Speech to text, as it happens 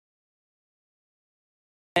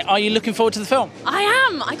Are you looking forward to the film? I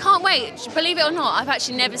am. I can't wait. Believe it or not, I've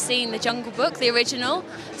actually never seen The Jungle Book, the original.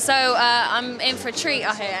 So I'm in for a treat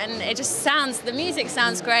out here, and the music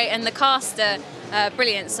sounds great, and the cast are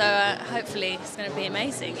brilliant. So hopefully it's going to be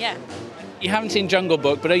amazing. Yeah. You haven't seen Jungle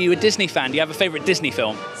Book, but are you a Disney fan? Do you have a favourite Disney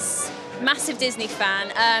film? Massive Disney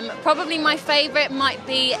fan. Probably my favourite might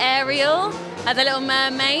be Ariel, The Little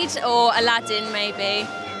Mermaid, or Aladdin maybe.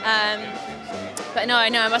 But no, I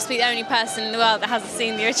know I must be the only person in the world that hasn't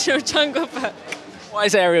seen the original Jungle Book. Why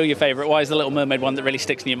is Ariel your favourite? Why is The Little Mermaid one that really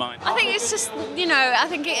sticks in your mind? I think it's just, I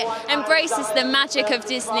think it embraces the magic of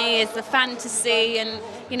Disney, is the fantasy, and,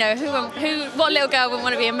 what little girl would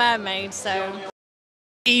want to be a mermaid, so.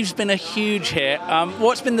 Eve's been a huge hit.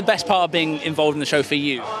 What's been the best part of being involved in the show for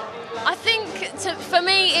you? I think for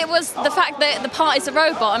me it was the fact that the part is a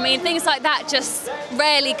robot. I mean, things like that just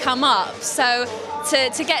rarely come up. So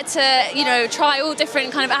to get to try all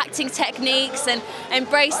different kind of acting techniques and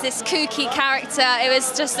embrace this kooky character, it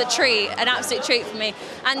was just a treat, an absolute treat for me.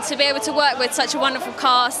 And to be able to work with such a wonderful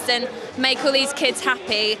cast and make all these kids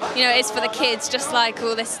happy, it's for the kids, just like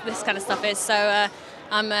all this kind of stuff is. So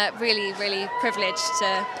I'm really, really privileged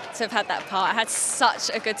to have had that part. I had such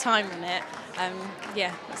a good time in it.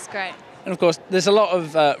 Yeah, it's great. And of course, there's a lot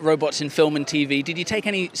of robots in film and TV. Did you take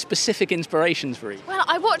any specific inspirations for Eve? Well,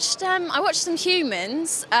 I watched some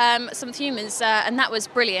Humans, and that was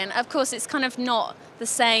brilliant. Of course, it's kind of not the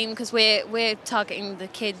same because we're targeting the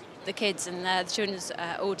kids and the children's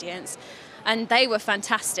audience, and they were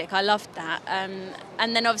fantastic. I loved that.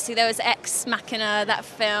 And then obviously there was Ex Machina, that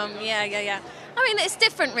film. Yeah. I mean, it's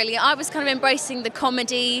different, really. I was kind of embracing the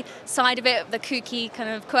comedy side of it, the kooky, kind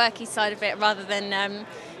of quirky side of it, rather than,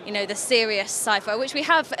 the serious sci-fi, which we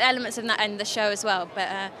have elements of that in the show as well. But,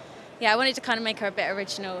 I wanted to kind of make her a bit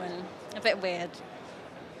original and a bit weird.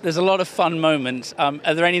 There's a lot of fun moments. Are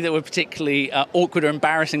there any that were particularly awkward or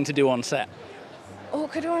embarrassing to do on set?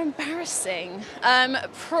 Awkward or embarrassing?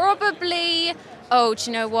 Probably... Oh,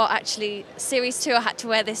 do you know what? Actually, Series 2, I had to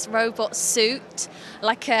wear this robot suit,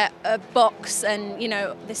 like a box, and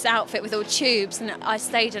this outfit with all tubes, and I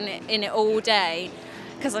stayed in it all day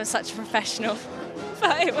because I'm such a professional.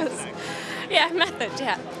 But it was, method,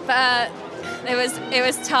 yeah. But it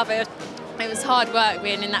was tough. It was hard work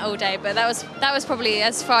being in that all day. But that was probably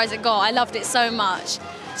as far as it got. I loved it so much.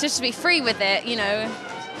 Just to be free with it,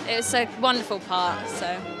 it was a wonderful part.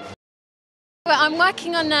 So. I'm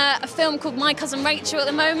working on a film called My Cousin Rachel at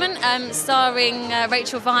the moment, starring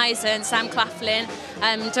Rachel Weisz and Sam Claflin,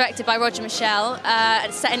 directed by Roger Michell.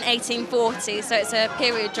 It's set in 1840, so it's a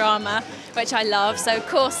period drama, which I love. So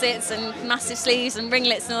corsets and massive sleeves and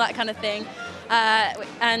ringlets and all that kind of thing.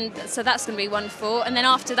 And so that's going to be wonderful. And then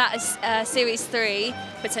after that is Series 3,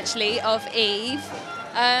 potentially, of Eve.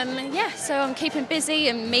 So I'm keeping busy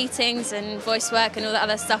and meetings and voice work and all the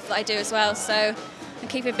other stuff that I do as well. So and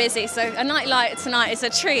keep it busy. So a night like tonight is a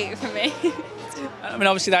treat for me. I mean,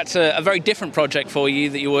 obviously that's a very different project for you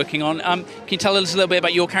that you're working on. Can you tell us a little bit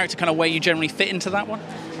about your character, kind of where you generally fit into that one?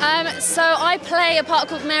 So I play a part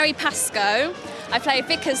called Mary Pascoe. I play a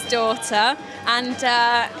vicar's daughter, and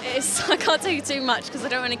I can't tell you too much because I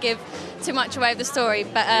don't want to give too much away of the story,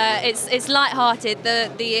 but it's light-hearted.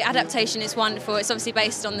 The adaptation is wonderful. It's obviously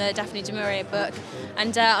based on the Daphne du Maurier book,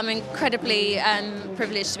 and I'm incredibly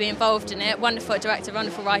privileged to be involved in it. Wonderful director,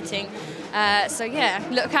 wonderful writing.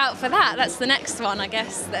 Look out for that. That's the next one, I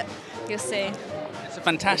guess, that you'll see. It's a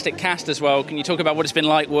fantastic cast as well. Can you talk about what it's been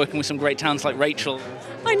like working with some great talents like Rachel?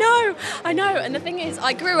 I know. And the thing is,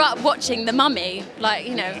 I grew up watching The Mummy.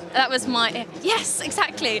 That was my... Yes,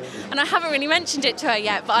 exactly. And I haven't really mentioned it to her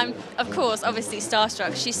yet, but I'm, of course, obviously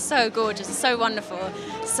starstruck. She's so gorgeous, so wonderful.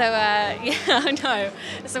 So, I know.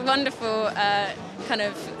 It's a wonderful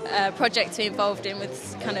project to be involved in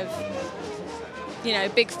with kind of,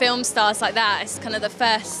 big film stars like that. It's kind of the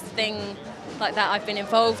first thing like that I've been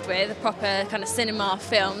involved with, a proper kind of cinema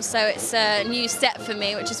film. So it's a new step for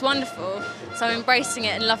me, which is wonderful. So I'm embracing it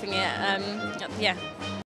and loving it.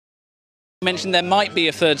 You mentioned there might be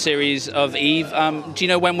a third series of Eve. Do you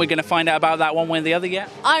know when we're going to find out about that one way or the other yet?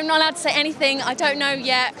 I'm not allowed to say anything. I don't know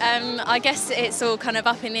yet. I guess it's all kind of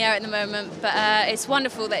up in the air at the moment, but it's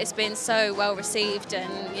wonderful that it's been so well received and,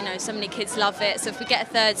 so many kids love it. So if we get a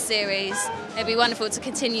third series, it'd be wonderful to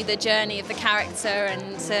continue the journey of the character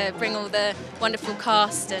and to bring all the wonderful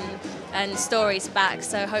cast and stories back.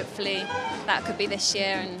 So hopefully that could be this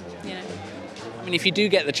year and, I mean, if you do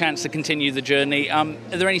get the chance to continue the journey, are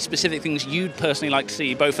there any specific things you'd personally like to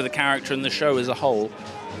see, both for the character and the show as a whole?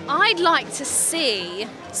 I'd like to see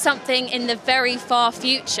something in the very far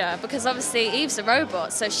future, because obviously Eve's a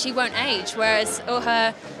robot, so she won't age, whereas all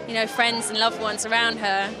her, friends and loved ones around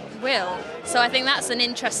her will. So I think that's an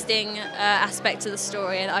interesting aspect of the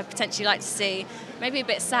story, and I'd potentially like to see. Maybe a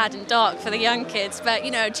bit sad and dark for the young kids, but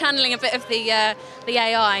channeling a bit of the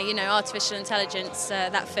AI, artificial intelligence,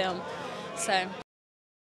 that film. So,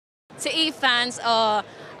 to Eve fans,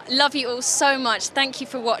 love you all so much. Thank you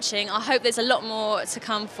for watching. I hope there's a lot more to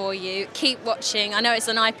come for you. Keep watching. I know it's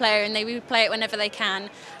on iPlayer and they replay it whenever they can.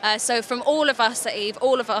 So from all of us at Eve,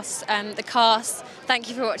 all of us, the cast, thank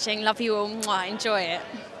you for watching. Love you all. Mwah. Enjoy it.